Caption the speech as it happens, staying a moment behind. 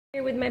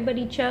Here with my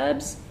buddy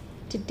Chubbs.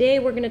 Today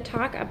we're going to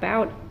talk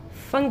about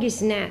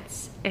fungus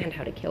gnats and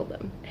how to kill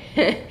them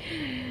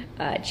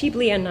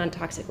cheaply and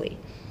non-toxically,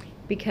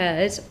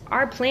 because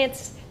our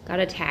plants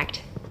got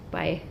attacked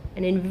by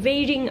an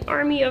invading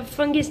army of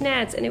fungus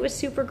gnats and it was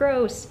super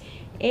gross,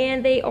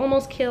 and they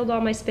almost killed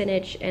all my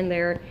spinach, and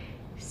they're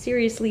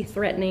seriously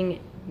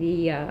threatening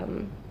the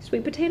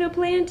sweet potato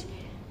plant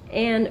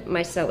and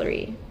my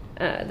celery.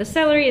 The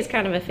celery is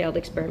kind of a failed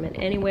experiment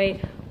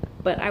anyway,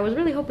 but I was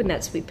really hoping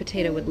that sweet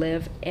potato would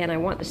live, and I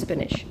want the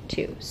spinach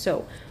too.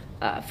 So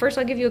first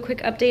I'll give you a quick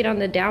update on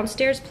the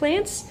downstairs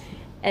plants,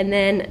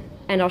 and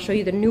I'll show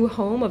you the new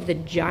home of the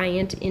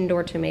giant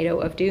indoor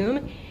tomato of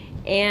doom,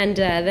 and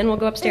then we'll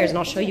go upstairs and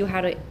I'll show you how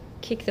to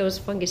kick those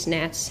fungus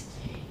gnats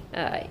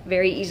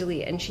very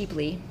easily and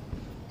cheaply.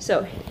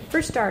 So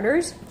for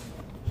starters,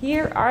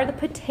 here are the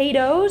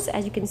potatoes.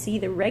 As you can see,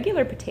 the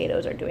regular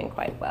potatoes are doing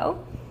quite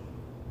well.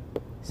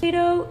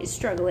 Potato is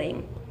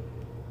struggling.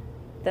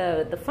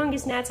 The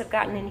fungus gnats have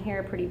gotten in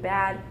here pretty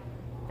bad,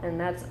 and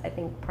that's, I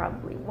think,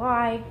 probably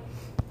why.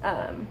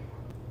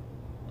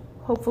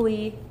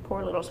 Hopefully,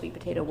 poor little sweet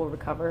potato will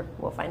recover.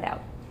 We'll find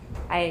out.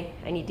 I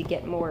need to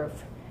get more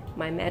of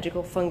my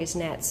magical fungus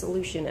gnat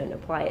solution and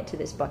apply it to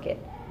this bucket.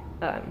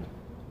 But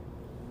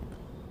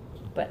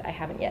I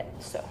haven't yet,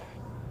 so.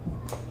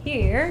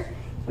 Here,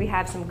 we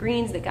have some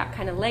greens that got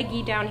kind of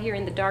leggy down here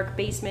in the dark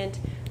basement.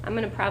 I'm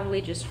gonna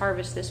probably just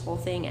harvest this whole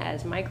thing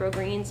as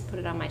microgreens, put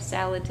it on my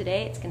salad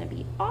today. It's gonna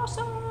be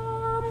awesome.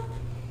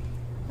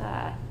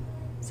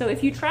 So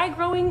if you try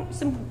growing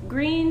some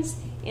greens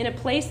in a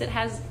place that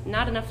has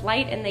not enough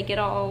light and they get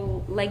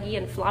all leggy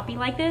and floppy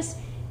like this,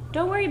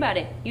 don't worry about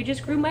it. You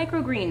just grew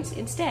microgreens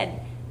instead.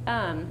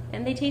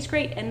 And they taste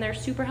great and they're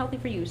super healthy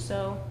for you,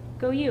 so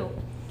go you.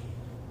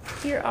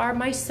 Here are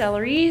my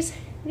celeries.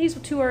 These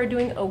two are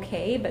doing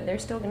okay, but they're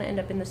still gonna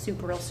end up in the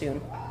soup real soon.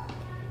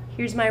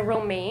 Here's my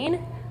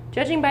romaine.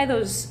 Judging by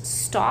those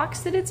stalks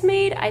that it's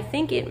made, I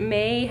think it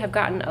may have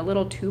gotten a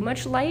little too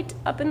much light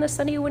up in the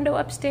sunny window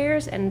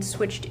upstairs and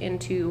switched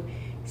into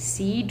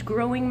seed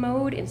growing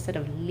mode instead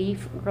of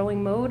leaf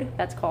growing mode.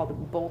 That's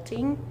called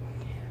bolting.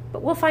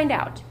 But we'll find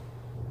out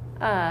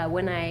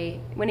when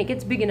it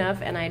gets big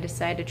enough and I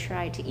decide to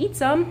try to eat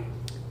some.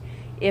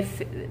 If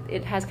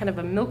it has kind of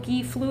a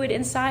milky fluid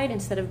inside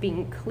instead of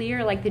being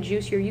clear like the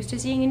juice you're used to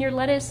seeing in your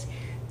lettuce,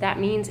 that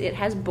means it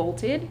has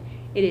bolted.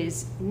 It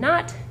is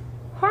not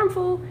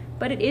harmful,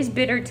 but it is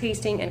bitter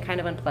tasting and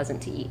kind of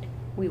unpleasant to eat.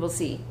 We will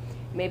see.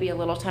 Maybe a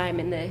little time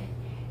in the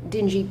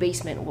dingy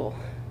basement will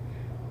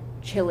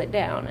chill it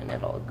down and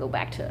it'll go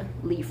back to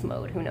leaf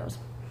mode, who knows.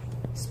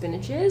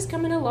 Spinach is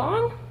coming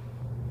along.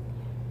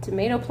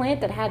 Tomato plant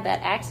that had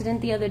that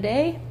accident the other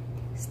day,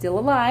 still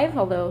alive,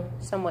 although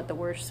somewhat the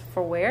worse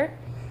for wear.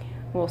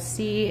 We'll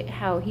see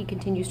how he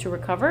continues to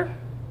recover.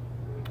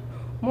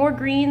 More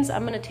greens.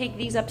 I'm gonna take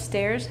these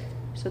upstairs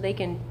so they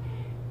can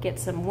get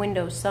some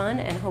window sun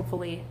and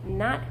hopefully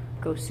not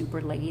go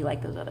super leggy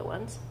like those other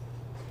ones.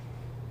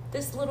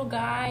 This little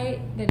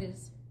guy that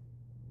is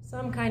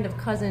some kind of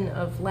cousin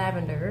of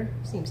lavender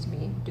seems to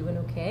be doing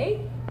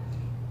okay.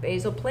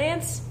 Basil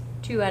plants,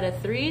 2 out of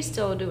 3,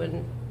 still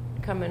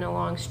coming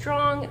along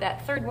strong.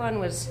 That third one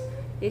was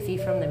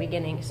iffy from the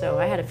beginning, so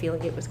I had a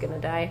feeling it was gonna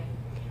die.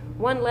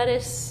 One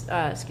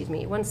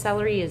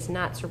celery is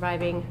not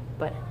surviving,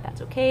 but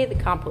that's okay. The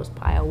compost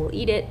pile will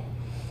eat it.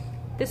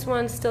 This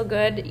one's still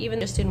good, even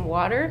just in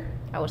water.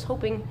 I was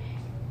hoping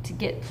to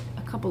get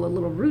a couple of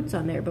little roots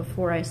on there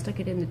before I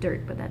stuck it in the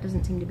dirt, but that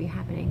doesn't seem to be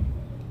happening.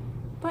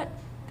 But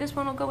this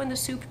one will go in the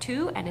soup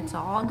too, and it's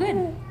all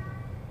good.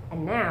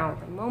 And now,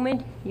 the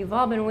moment you've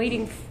all been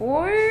waiting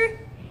for,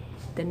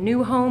 the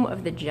new home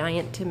of the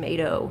giant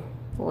tomato.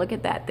 Look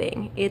at that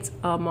thing. It's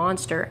a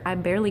monster. I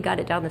barely got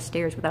it down the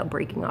stairs without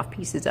breaking off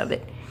pieces of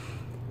it.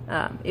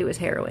 It was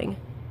harrowing.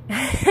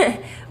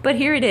 But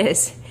here it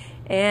is.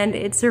 And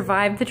it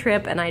survived the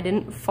trip, and I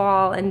didn't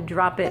fall and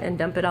drop it and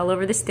dump it all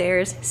over the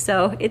stairs,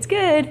 so it's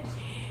good.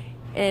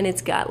 And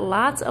it's got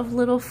lots of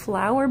little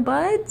flower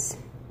buds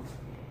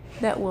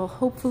that will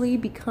hopefully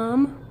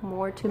become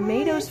more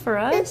tomatoes for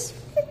us.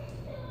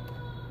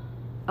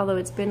 Although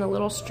it's been a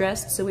little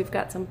stressed, so we've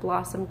got some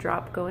blossom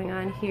drop going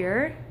on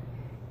here.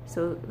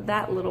 So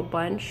that little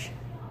bunch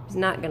is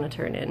not gonna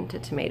turn into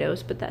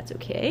tomatoes, but that's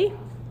okay.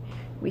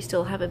 We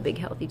still have a big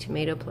healthy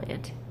tomato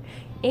plant.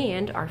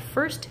 And our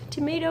first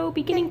tomato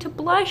beginning to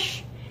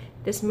blush.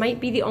 This might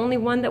be the only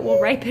one that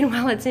will ripen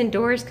while it's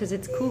indoors because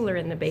it's cooler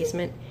in the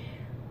basement.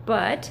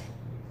 But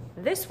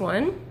this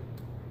one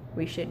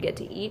we should get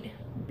to eat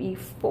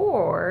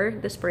before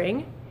the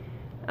spring.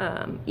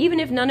 Even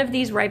if none of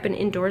these ripen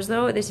indoors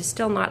though, this is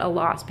still not a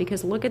loss,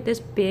 because look at this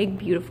big,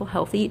 beautiful,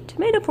 healthy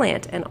tomato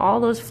plant and all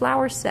those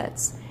flower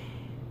sets.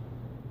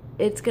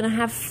 It's gonna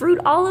have fruit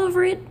all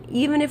over it,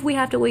 even if we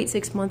have to wait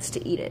 6 months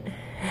to eat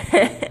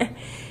it.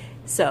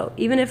 So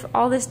even if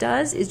all this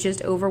does is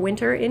just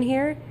overwinter in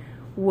here,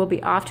 we'll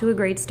be off to a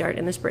great start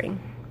in the spring.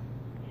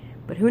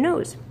 But who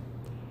knows?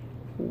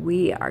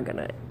 We are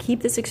gonna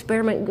keep this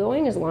experiment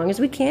going as long as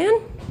we can,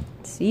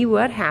 see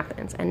what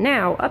happens. And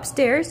now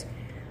upstairs,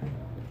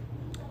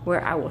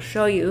 where I will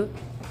show you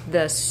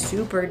the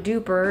super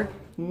duper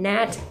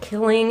gnat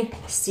killing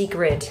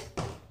secret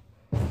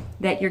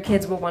that your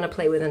kids will want to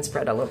play with and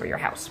spread all over your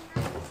house.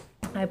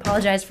 I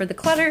apologize for the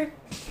clutter.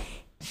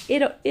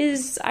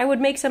 I would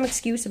make some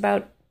excuse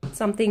about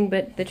something,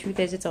 but the truth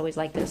is it's always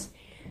like this.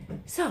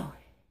 So,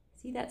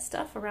 see that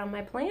stuff around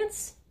my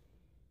plants?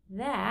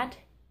 That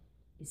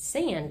is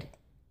sand.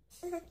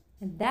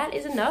 And that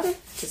is enough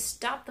to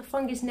stop the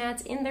fungus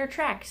gnats in their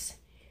tracks.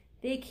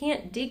 They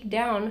can't dig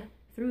down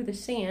through the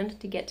sand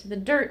to get to the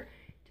dirt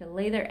to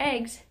lay their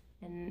eggs,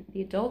 and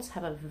the adults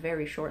have a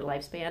very short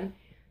lifespan.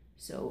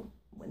 So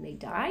when they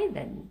die,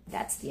 then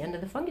that's the end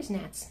of the fungus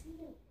gnats.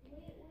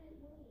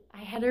 I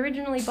had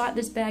originally bought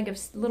this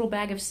little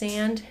bag of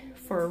sand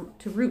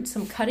to root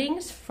some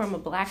cuttings from a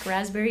black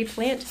raspberry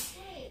plant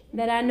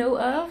that I know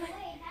of,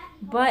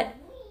 but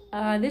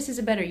this is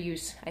a better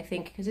use, I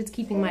think, because it's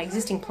keeping my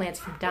existing plants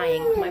from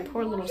dying. My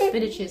poor little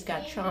spinaches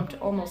got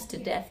chomped almost to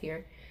death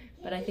here,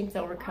 but I think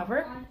they'll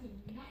recover.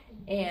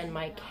 And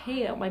my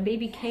kale, my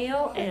baby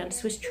kale and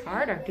Swiss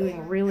chard are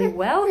doing really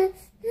well.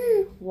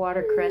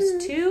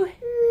 Watercress too.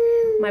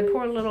 My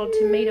poor little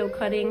tomato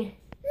cutting,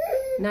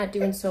 not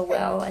doing so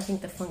well. I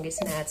think the fungus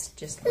gnats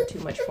just were too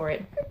much for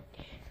it.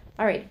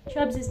 All right,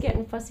 Chubbs is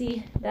getting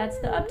fussy. That's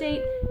the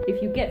update.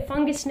 If you get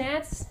fungus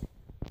gnats,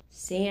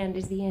 sand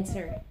is the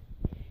answer.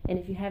 And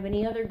if you have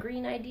any other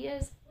green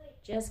ideas,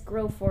 just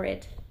grow for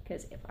it.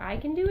 Because if I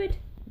can do it,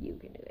 you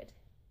can do it.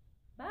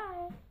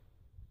 Bye.